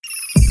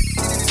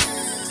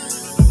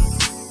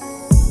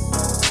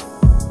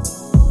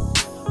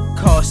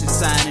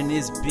in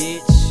this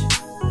bitch.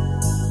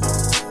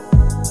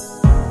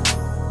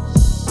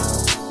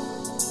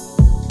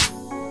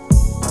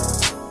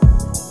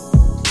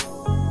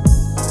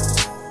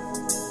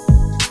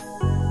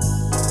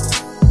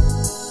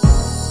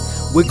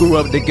 We grew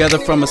up together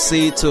from a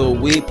seed to a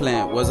weed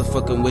plant. Wasn't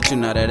fucking with you,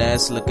 now that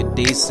ass looking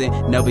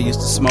decent. Never used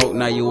to smoke,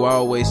 now you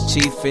always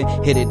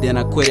chiefin'. Hit it, then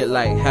I quit it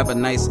like, have a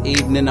nice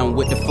evening. I'm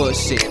with the fuck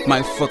shit,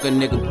 might fuck a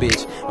nigga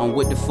bitch. I'm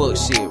with the fuck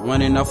shit,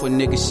 running off with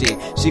nigga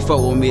shit. She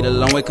fuck with me the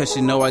long way cause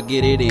she know I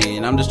get it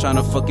in. I'm just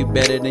tryna fuck you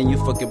better than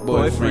you fuck your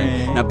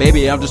boyfriend. Now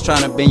baby, I'm just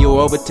tryna bend you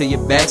over to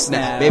your back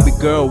snap. Baby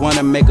girl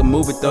wanna make a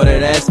move and throw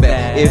that ass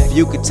back. If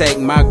you could take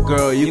my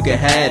girl, you can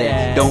have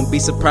that. Don't be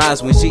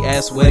surprised when she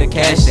asks where the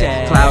cash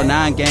at.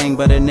 Cloud9 gang,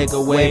 but a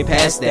nigga way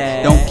past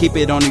that. Don't keep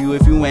it on you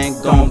if you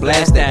ain't gon'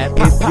 blast that.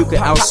 If you can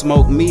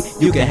outsmoke me,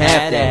 you can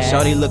have that.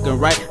 Shawty looking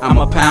right, I'm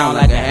a pound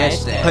like a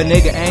hashtag. Her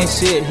nigga ain't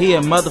shit, he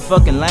a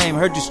motherfucking lame.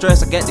 Heard you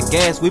stress, I got the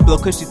gas, we blow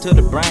cushy to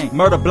the brain.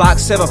 Murder block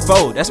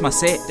 7-4, that's my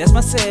set, that's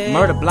my set.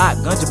 Murder block,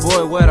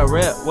 GunjaBoyz, what I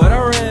rep, what I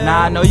rep.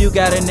 Nah, I know you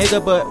got a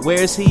nigga, but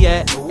where's he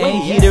at?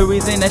 Ain't he the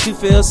reason that you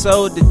feel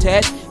so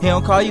detached? He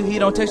don't call you, he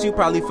don't text you,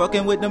 probably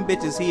fucking with them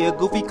bitches. He a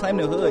goofy, claim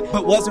the hood,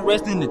 but wasn't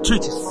resting in the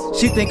trenches.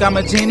 She think I'm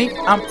a genie,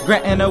 I'm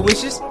granting her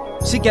wishes.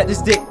 She got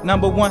this dick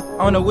 #1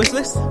 on the wish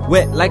list.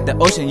 Wet like the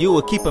ocean, you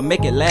will keep her,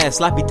 make it last.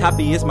 Sloppy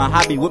toppy is my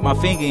hobby, with my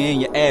finger in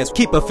your ass.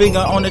 Keep a finger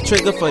on the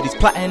trigger for these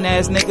plotting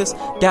ass niggas.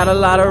 Got a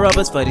lot of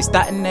rubbers for these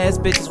thotting ass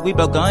bitches. We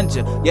blow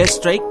ganja, yeah,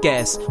 straight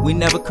gas. We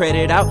never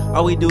credit out,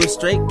 all we do is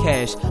straight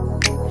cash.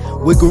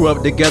 We grew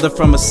up together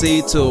from a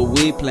seed to a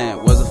weed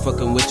plant. Wasn't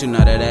fucking with you,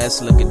 now that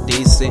ass looking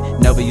decent.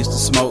 Never used to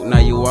smoke, now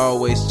you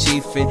always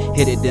chiefin'.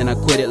 Hit it, then I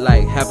quit it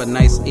like, have a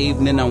nice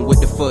evening. I'm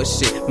with the fuck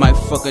shit, might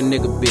fuck a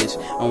nigga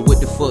bitch. I'm with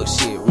the fuck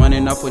shit,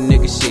 running off with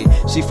nigga shit.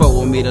 She fuck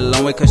with me the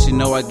long way cause she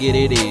know I get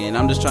it in.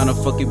 I'm just tryna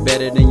fuck you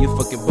better than you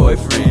fuck your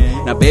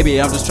boyfriend. Now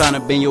baby, I'm just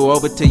tryna bend you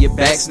over to your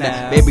back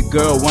snap. Baby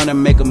girl wanna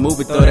make a move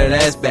and throw that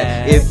ass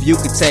back. If you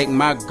could take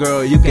my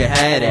girl, you can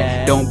have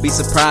that. Don't be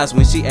surprised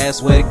when she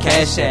asks where the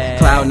cash at.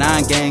 Cloud9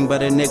 gang,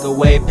 but a nigga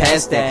way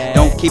past that.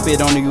 Don't keep it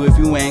on you if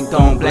you ain't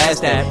gon'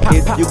 blast that.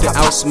 If you can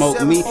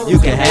outsmoke me, you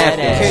can have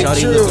that.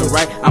 Shawty looking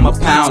right, I'm a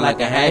pound like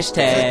a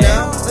hashtag.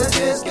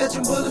 Legends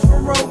catching bullets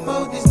from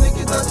Romo. These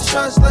niggas out the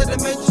shots like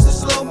the Matrix in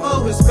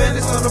slow-mo.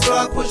 Hispanics on the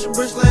block pushing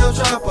bricks like El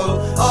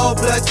Chapo. All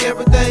black,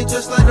 everything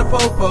just like the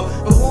Popo.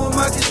 But who am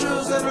I, get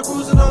Trillz and I'm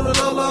cruising on the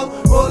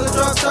low-low. Rollin'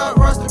 drop top,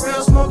 roster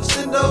rail, smoking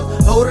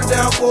Stendo. Hold it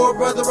down for a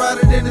brother,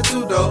 riding in the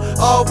two-door.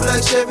 All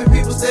black Chevy,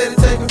 people steady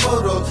taking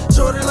photos.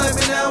 Shorty like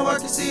me now, I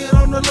can see it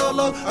on the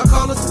low-low. I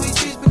call her sweet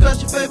cheese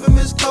because she favor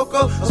Miss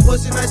Coco. Her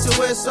pussy nice and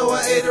wet, so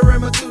I ate her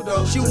in my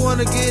two-door. She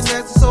wanna get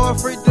nasty, so I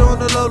freaked her on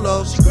the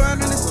low-low. She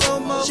grinding in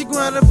slow-mo, she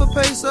grinding for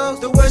pesos.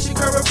 The way she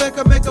curve her back,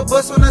 I make her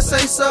bust when I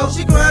say so.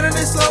 She grinding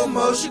in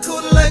slow-mo, she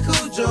coolin' like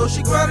Cujo.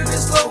 She grinding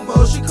in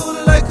slow-mo, she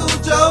coolin' like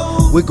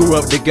Cujo. We grew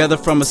up together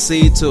from a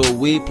seed to a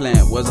weed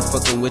plant. Wasn't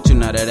fucking with you,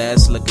 now that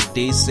ass looking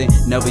decent.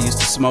 Never used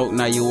to smoke,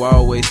 now you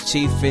always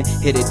chiefin'.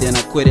 Hit it, then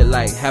I quit it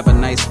like, have a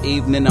nice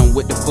evening. I'm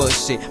with the fuck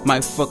shit,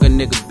 might fuck a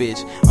nigga bitch.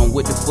 I'm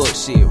with the fuck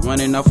shit,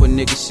 running off with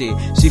nigga shit.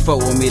 She fuck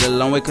with me the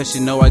long way cause she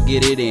know I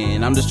get it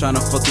in. I'm just tryna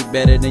fuck you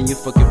better than you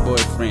fuck your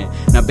boyfriend.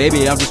 Now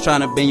baby, I'm just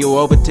tryna bend you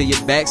over to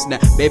your back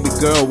snap. Baby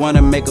girl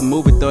wanna make a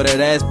move and throw that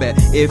ass back.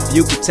 If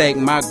you could take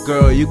my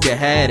girl, you can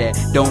have that.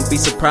 Don't be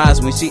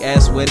surprised when she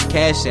asks where the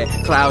cash at.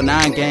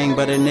 Cloud9 gang,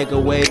 but a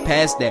nigga way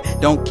past that.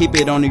 Don't keep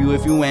it on you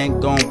if you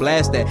ain't gon'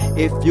 blast that.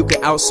 If you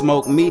can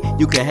outsmoke me,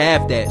 you can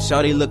have that.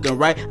 Shawty looking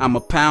right, I'm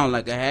a pound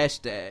like a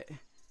hashtag.